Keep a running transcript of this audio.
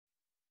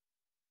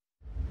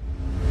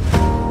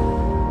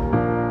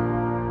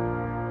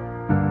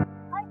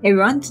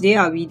Everyone, today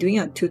I'll be doing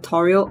a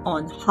tutorial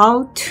on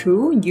how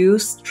to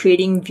use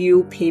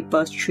TradingView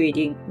Paper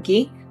Trading.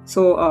 Okay,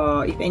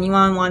 so if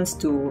anyone wants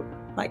to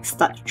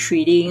start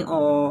trading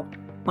or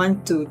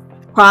want to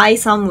try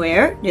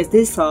somewhere, there's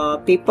this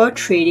paper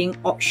trading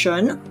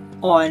option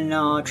on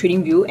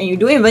TradingView, and you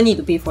don't even need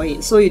to pay for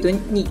it, so you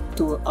don't need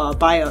to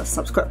buy a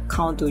subscribe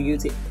account to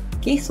use it.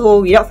 Okay,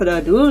 so without further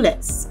ado,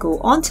 let's go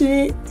on to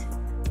it.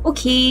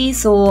 Okay,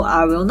 so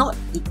I will not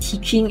be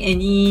teaching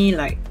any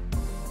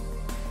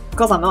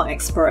because I'm not an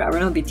expert, I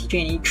will not be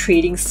teaching any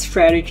trading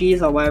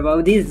strategies or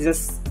whatever. This is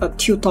just a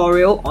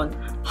tutorial on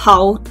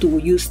how to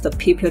use the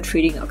paper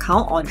trading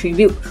account on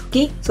TradingView.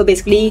 Okay, so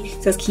basically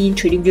just key in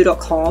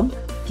tradingview.com.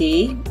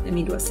 Okay, let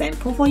me do a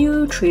sample for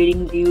you.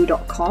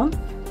 Tradingview.com.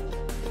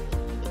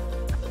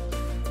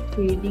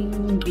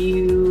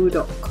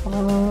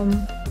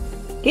 Tradingview.com.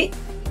 Okay,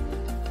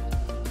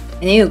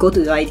 and then you go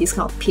to this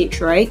kind of page,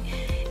 right?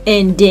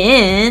 And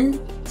then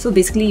so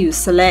basically you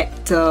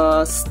select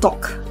the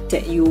stock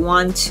that you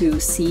want to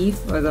see,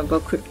 for example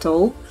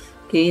crypto.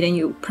 Okay, then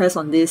you press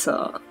on this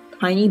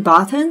tiny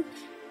button.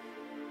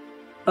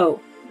 Oh,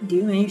 do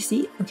you manage to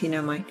see? Okay,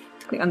 never mind.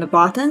 Click on the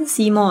button,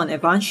 see more on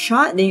advanced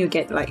chart, then you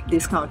get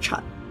this kind of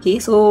chart. Okay,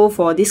 so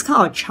for this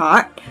kind of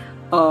chart,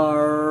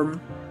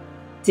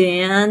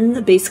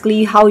 then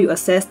basically how you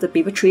assess the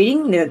paper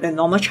trading, the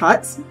normal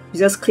charts, you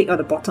just click on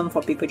the bottom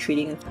for paper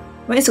trading.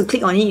 Once you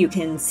click on it, you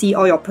can see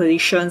all your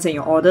positions and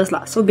your orders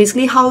lah. So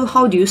basically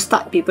how do you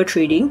start paper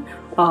trading?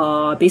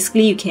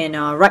 Basically you can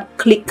right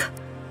click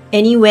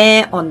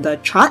anywhere on the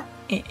chart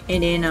and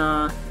then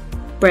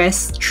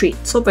press trade.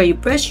 So when you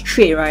press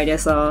trade, right,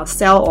 there's a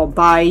sell or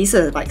buy. These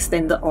are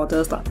standard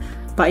orders lah.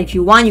 But if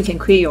you want, you can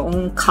create your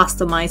own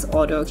customized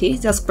order. Okay,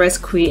 just press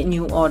create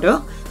new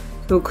order.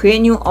 So create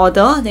new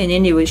order, and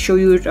then they will show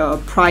you the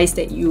price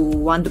that you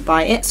want to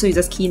buy it. So you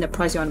just key in the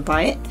price you want to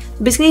buy it.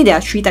 So basically there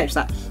are three types.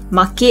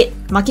 Market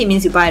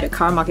means you buy at the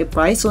current market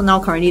price. So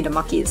now currently the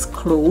market is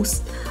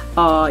closed.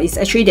 It's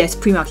actually there's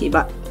pre-market,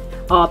 but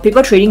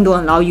paper trading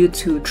don't allow you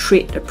to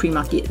trade the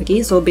pre-market.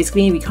 Okay, so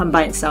basically we can't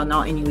buy and sell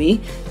now anyway.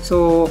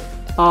 So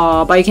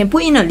but you can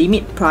put in a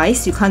limit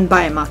price. You can't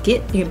buy at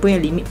market. You can put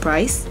in a limit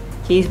price.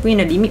 Okay, put in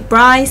a limit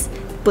price,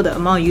 put the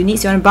amount of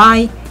units you want to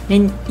buy.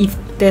 Then if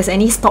there's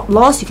any stop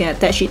loss, you can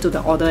attach it to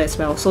the order as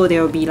well. So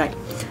there will be 3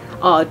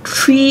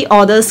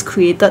 orders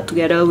created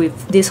together with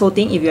this whole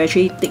thing if you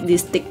actually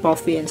take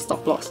profit and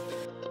stop loss.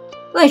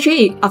 So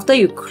actually, after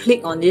you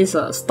click on this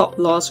stop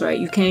loss, right,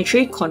 you can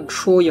actually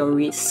control your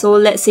risk. So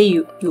let's say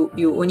you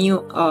only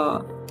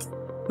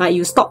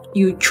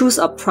you choose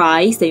a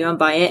price that you want to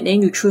buy it,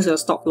 then you choose your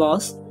stop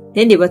loss.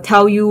 Then they will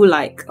tell you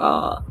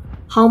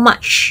how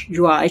much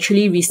you are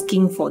actually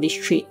risking for this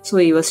trade. So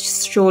it will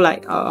show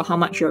how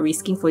much you're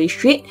risking for this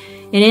trade.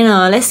 And then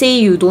let's say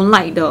you don't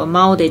like the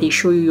amount that they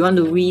show you, you want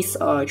to risk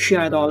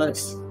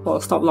 $300 for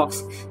stop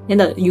loss, then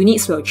the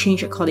units will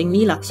change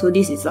accordingly lah. So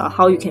this is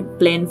how you can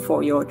plan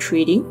for your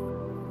trading.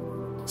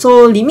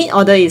 So limit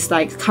order is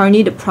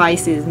currently the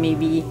price is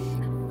maybe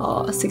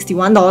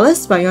 $61,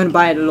 but you want to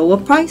buy at a lower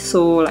price,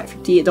 so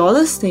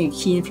 $58, then you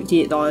key in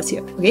 $58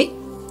 here. Okay,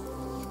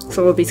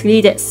 so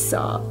basically that's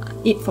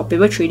it for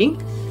paper trading.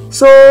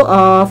 So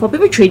for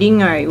paper trading,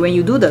 right, when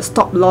you do the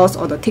stop loss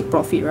or the take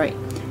profit, right,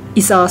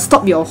 it's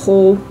stop your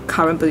whole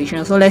current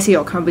position. So let's say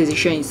your current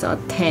position is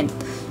 10,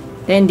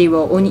 then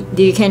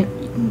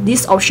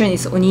this option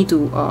is only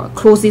to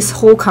close this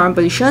whole current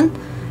position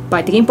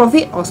by taking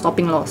profit or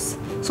stopping loss.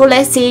 So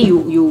let's say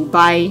you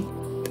buy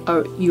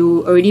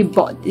you already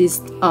bought this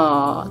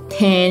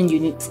 10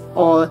 units,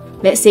 or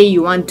let's say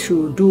you want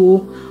to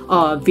do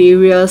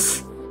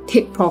various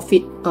take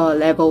profit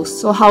levels.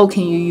 So how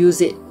can you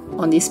use it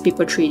on this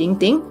paper trading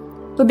thing?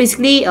 So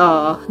basically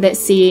let's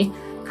say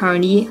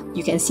currently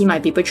you can see my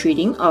paper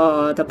trading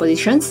the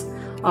positions.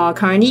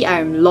 Currently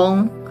I'm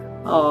long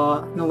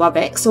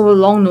Novavax. So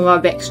long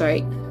Novavax,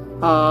 right,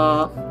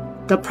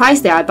 the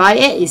price that I buy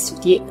at is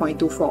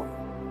 58.24.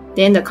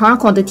 then the current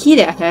quantity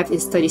that I have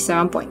is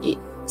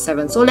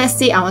 37.87. so let's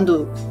say I want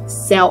to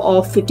sell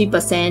off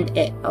 50%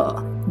 at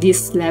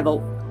this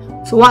level.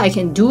 So what I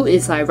can do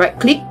is I right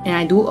click and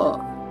I do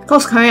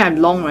because currently I'm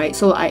long, right,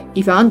 so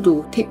if I want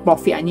to take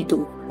profit, I need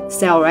to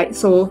sell, right?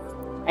 So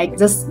I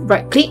just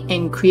right click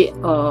and create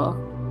a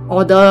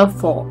order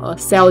for a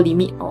sell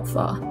limit of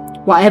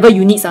whatever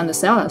units I want to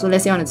sell. So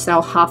let's say I want to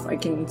sell half, I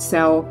can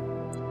sell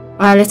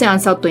let's say I want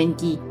to sell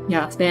 20,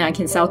 yeah, then I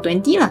can sell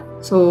 20 lah.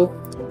 So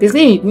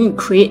basically you need to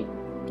create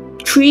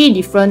 3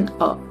 different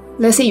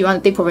let's say you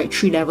want to take profit at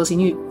 3 levels, you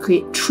need to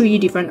create 3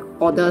 different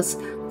orders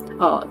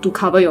to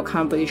cover your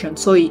current position.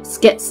 So it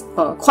gets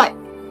quite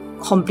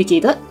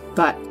complicated,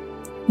 but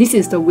this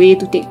is the way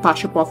to take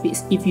partial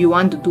profits if you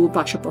want to do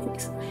partial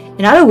profits.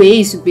 Another way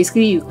is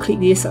basically you click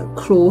this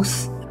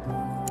close,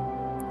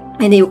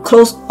 and they will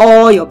close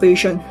all your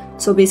position.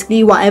 So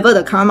basically whatever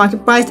the current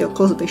market price, they'll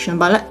close the position,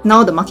 but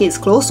now the market is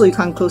closed, so you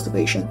can't close the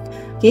position.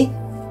 Okay,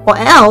 or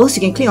else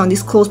you can click on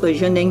this close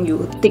position, then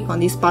you tick on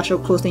this partial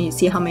close, then you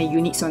see how many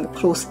units you want to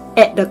close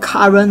at the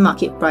current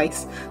market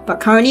price. But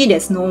currently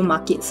there's no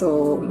market,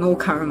 so no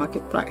current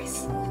market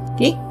price.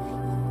 Okay,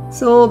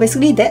 so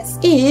basically that's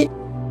it.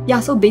 Yeah,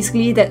 so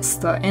basically that's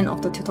the end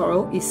of the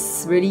tutorial.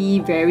 It's really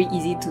very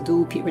easy to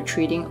do paper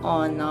trading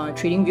on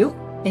TradingView,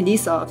 and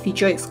this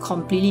feature is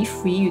completely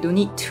free. You don't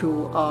need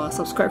to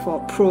subscribe for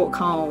a pro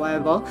account or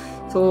whatever.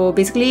 So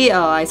basically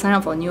I signed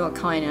up for a new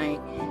account and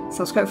I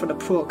subscribed for the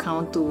pro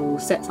account to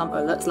set some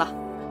alerts lah.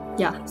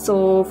 Yeah,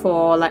 so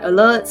for like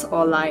alerts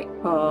or like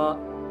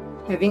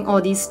having all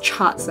these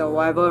charts or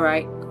whatever,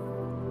 right,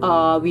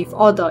 with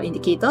all the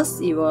indicators,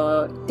 it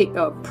will take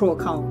a pro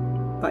account.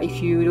 But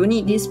if you don't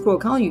need this pro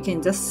account, you can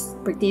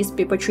just practice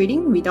paper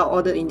trading without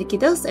all the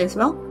indicators as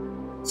well.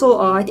 So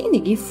I think they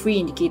give free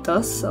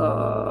indicators,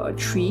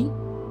 3.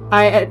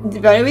 By the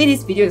way,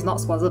 this video is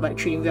not sponsored by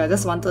TradingView. I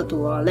just wanted to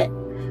let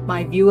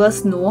my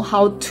viewers know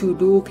how to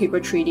do paper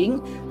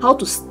trading, how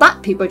to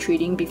start paper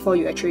trading before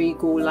you actually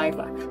go live.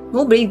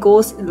 Nobody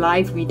goes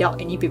live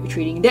without any paper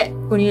trading. That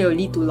only will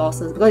lead to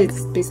losses because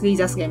it's basically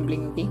just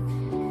gambling, okay?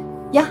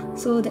 Yeah,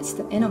 so that's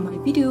the end of my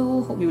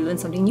video. Hope you learned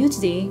something new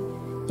today.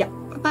 Yeah,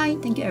 bye-bye.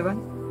 Thank you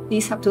everyone.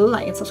 Please have to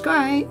like and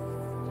subscribe.